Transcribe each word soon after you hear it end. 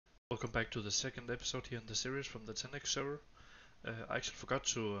welcome back to the second episode here in the series from the 10x server. I actually forgot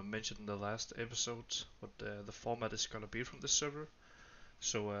to mention in the last episode what the format is gonna be from this server.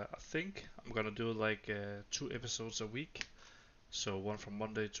 So I think I'm gonna do like 2 episodes a week. So one from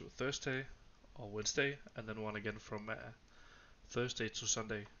Monday to Thursday or Wednesday, and then one again from Thursday to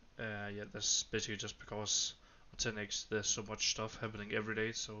Sunday. Yeah, that's basically just because on 10x there's so much stuff happening every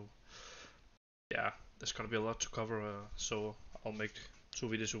day. So yeah, there's gonna be a lot to cover. So I'll make 2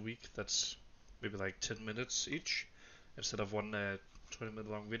 videos a week. That's maybe like 10 minutes each instead of one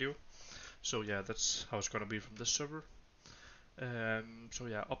 20-minute long video. So yeah, that's how it's gonna be from this server. So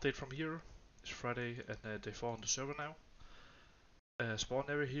yeah, update from here. It's Friday and day 4 on the server now. Spawn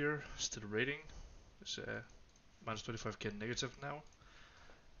area here, still rating. It's minus 25k negative now.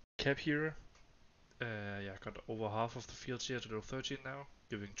 Cap here. Yeah, got over half of the fields here to level 13 now,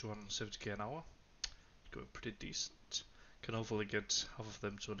 giving 270k an hour. Going pretty decent. Can hopefully get half of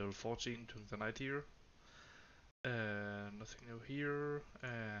them to level 14 during the night here. Nothing new here.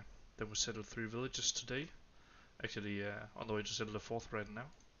 Then we settled 3 villages today. Actually, on the way to settle the 4th right now.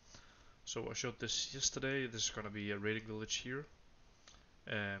 So I showed this yesterday. This is gonna be a raiding village here.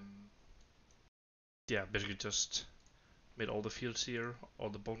 Yeah, basically just made all the fields here, all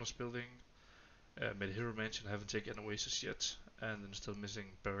the bonus building. Made a hero mansion, haven't taken an oasis yet. And then still missing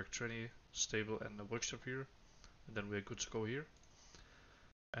barrack 20, stable and a workshop here. And then we're good to go here.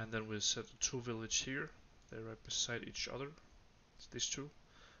 And then we'll set 2 village here. They're right beside each other. It's these two.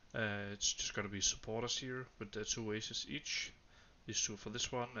 It's just gonna be supporters here with 2 oases each. These 2 for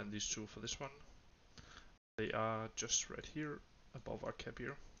this one and these 2 for this one. They are just right here above our cap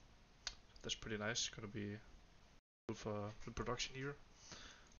here. That's pretty nice. Gonna be good for the production here.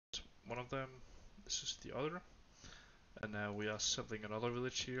 That's one of them. This is the other. And now we are settling another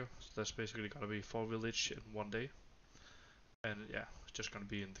village here. So that's basically gonna be 4 village in one day. And yeah, it's just gonna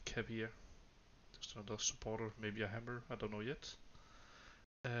be in the cap here. Just another supporter, maybe a hammer, I don't know yet.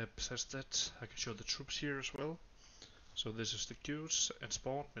 Besides that, I can show the troops here as well. So this is the queues and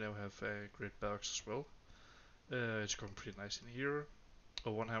spawn. We now have great barracks as well. It's going pretty nice in here.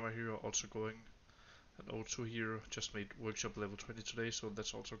 O1 hammer here also going. And O2 here just made workshop level 20 today, so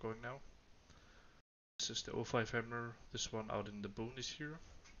that's also going now. This is the O5 hammer. This one out in the boonies here.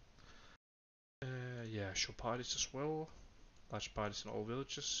 Yeah, show parties as well. Large parties in all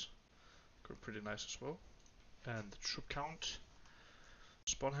villages. Going pretty nice as well. And the troop count.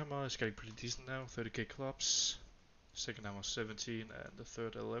 Spawn hammer is getting pretty decent now. 30k clubs. Second hammer 17 and the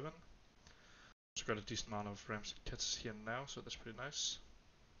third 11. Also got a decent amount of rams and cats here now, so that's pretty nice.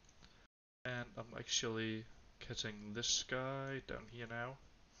 And I'm actually catching this guy down here now.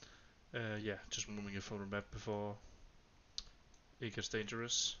 Yeah, just moving it from the map before it gets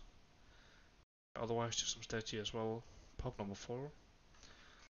dangerous. Otherwise, just some stats here as well. Pop number 4.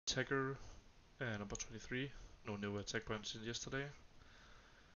 Attacker number 23. No new attack points in yesterday.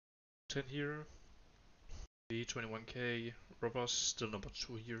 10 here. The 21k. Robust still number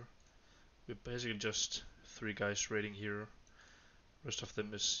 2 here. We're basically just 3 guys raiding here. Rest of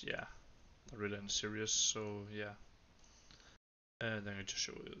them is, yeah, not really any serious, so yeah. And then I just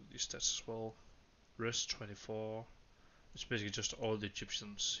show you these stats as well. Rest 24. It's basically just all the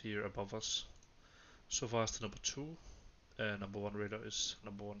Egyptians here above us. So far as the number 2. Number 1 raider is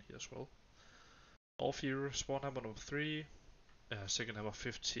number 1 here as well. All here, spawn hammer number 3. Second hammer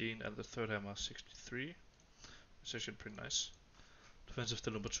 15 and the third hammer 63. It's actually pretty nice. Defensive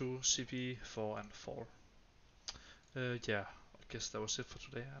still number 2, CP 4 and 4. Yeah, I guess that was it for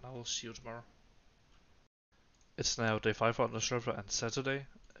today, and I will see you tomorrow. It's now day 5 on the server and Saturday.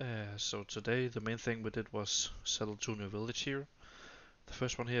 So today the main thing we did was settle 2 new village here. The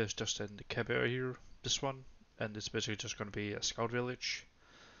first one here is just in the cap area here, this one, and it's basically just going to be a scout village.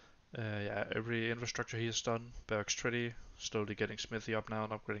 Yeah, every infrastructure here is done, barracks ready, slowly getting smithy up now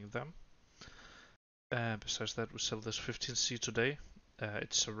and upgrading them. And besides that, we settled this 15C today.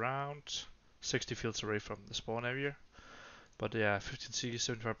 It's around 60 fields away from the spawn area. But yeah, 15C,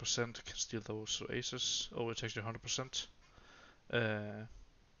 75% can steal those aces. Oh, it's actually 100%.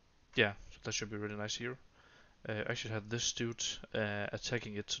 Yeah, so that should be really nice here. I actually had this dude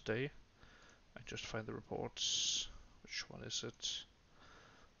attacking it today. I just find the reports. Which one is it?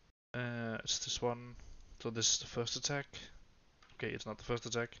 It's this one. So this is the first attack. Okay, it's not the first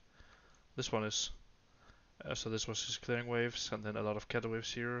attack. This one is. So this was his clearing waves, and then a lot of cattle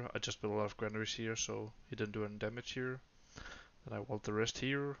waves here. I just built a lot of granaries here, so he didn't do any damage here. Then I walled the rest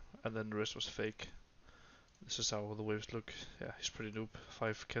here, and then the rest was fake. This is how the waves look. Yeah, he's pretty noob.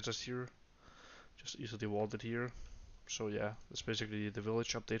 5 catches here. Just easily walled it here. So yeah, that's basically the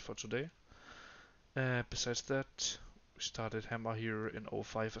village update for today. Besides that, We started hammer here in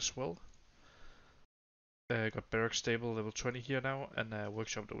 05 as well. Got barrack stable level 20 here now, and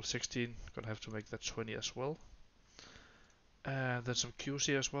workshop level 16. Gonna have to make that 20 as well. And then some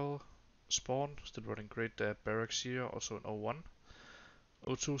QC as well. Spawn, still running great barracks here, also in 01.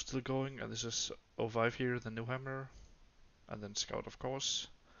 02 still going, and this is 05 here, the new hammer. And then scout, of course.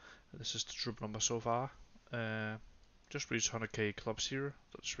 And this is the troop number so far. Just reached 100k clubs here,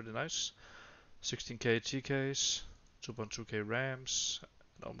 that's really nice. 16k TKs, 2.2k rams,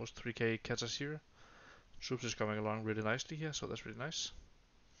 and almost 3k catches here. Troops is coming along really nicely here, so that's really nice.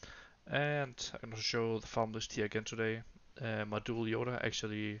 And I can also show the farm list here again today. My dual Yoda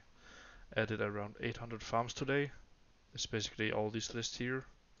actually added around 800 farms today. It's basically all these lists here.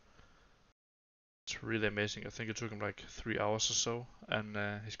 It's really amazing. I think it took him like 3 hours or so, and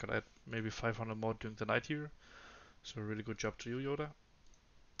he's gonna add maybe 500 more during the night here. So really good job to you, Yoda.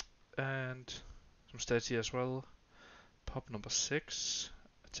 And some stats here as well. Pop number 6.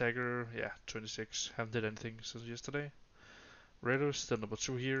 Attacker, yeah, 26. Haven't did anything since yesterday. Raiders still number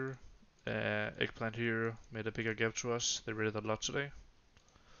 2 here. Eggplant here made a bigger gap to us. They raided a lot today.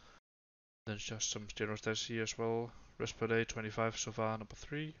 Then just some general stats here as well. Rest per day 25 so far, number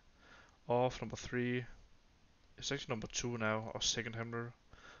 3. Off number 3. It's actually number 2 now, or second hammer.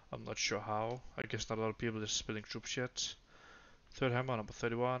 I'm not sure how. I guess not a lot of people is spilling troops yet. Third hammer number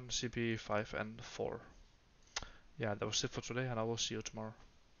 31, CP 5 and 4. Yeah, that was it for today, and I will see you tomorrow.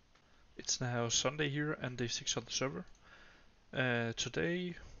 It's now Sunday here and day 6 on the server.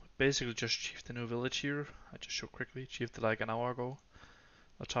 Today, basically just achieved the new village here. I just showed quickly, achieved it like an hour ago.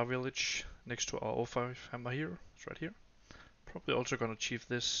 A tar village next to our O5 hammer here. It's right here. Probably also gonna achieve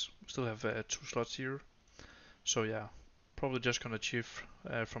this. We still have 2 slots here. So yeah, probably just gonna achieve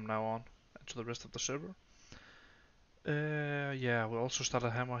from now on and to the rest of the server. Yeah, we also started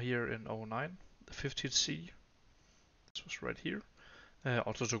a hammer here in 09, the 15C. This was right here.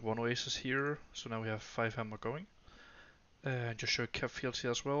 Also took 1 oasis here, so now we have 5 hammer going. Just show cap fields here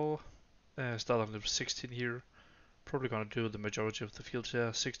as well. Start on level 16 here. Probably gonna do the majority of the fields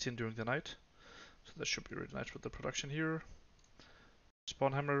here 16 during the night. So that should be really nice with the production here.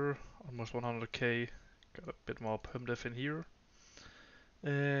 Spawn hammer, almost 100k. Got a bit more perm def in here.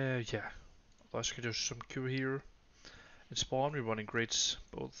 Yeah. Otherwise I can do some Q here. In spawn we're running grades,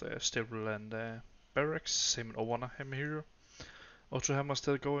 both stable and barracks. Same in 01 hammer here. Auto hammer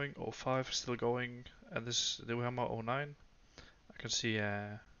still going, 05 still going, and this new hammer 09. I can see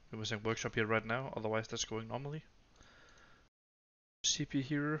we're missing workshop here right now, otherwise that's going normally. CP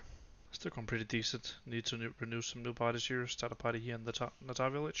here, still going pretty decent. Need to renew some new parties here, start a party here in the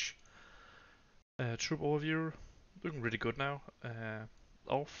Natar village. Troop overview, looking really good now.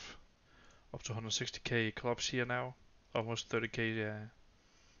 Off, up to 160k clubs here now, almost 30k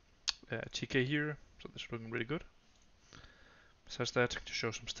TK here, so that's looking really good. Besides that, to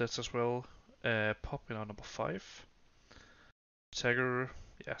show some stats as well. Pop in our number 5. Tagger,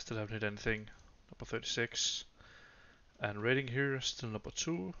 yeah, still haven't hit anything. Number 36. And rating here, still number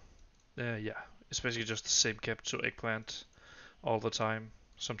 2. Yeah, it's basically just the same cap to Eggplant all the time.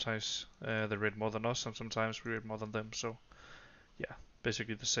 Sometimes they rate more than us, and sometimes we rate more than them. So, yeah,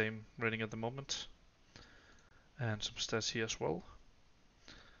 basically the same rating at the moment. And some stats here as well.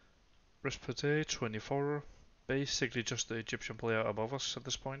 Rest per day, 24. Basically just the Egyptian player above us at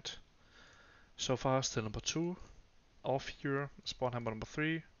this point. So far, still number 2. Off here, spawn hammer number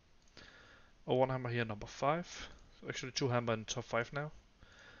 3. 01 hammer here number 5. So actually 2 hammer in top 5 now.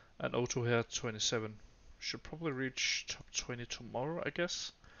 And 02 here 27. Should probably reach top 20 tomorrow, I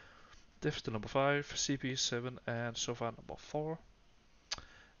guess. Diff still number 5, CP 7, and so far number 4.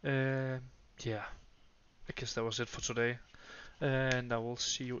 Yeah, I guess that was it for today. And I will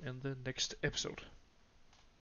see you in the next episode.